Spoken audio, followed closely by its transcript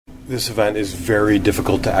This event is very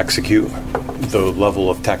difficult to execute. The level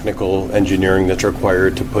of technical engineering that's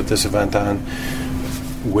required to put this event on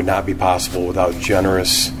would not be possible without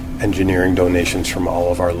generous engineering donations from all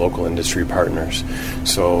of our local industry partners.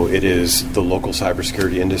 So it is the local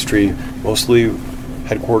cybersecurity industry, mostly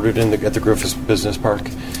headquartered at the Griffith Business Park.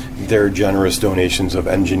 Their generous donations of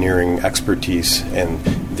engineering expertise and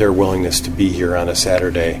their willingness to be here on a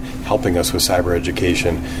Saturday helping us with cyber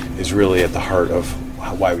education is really at the heart of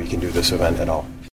why we can do this event at all.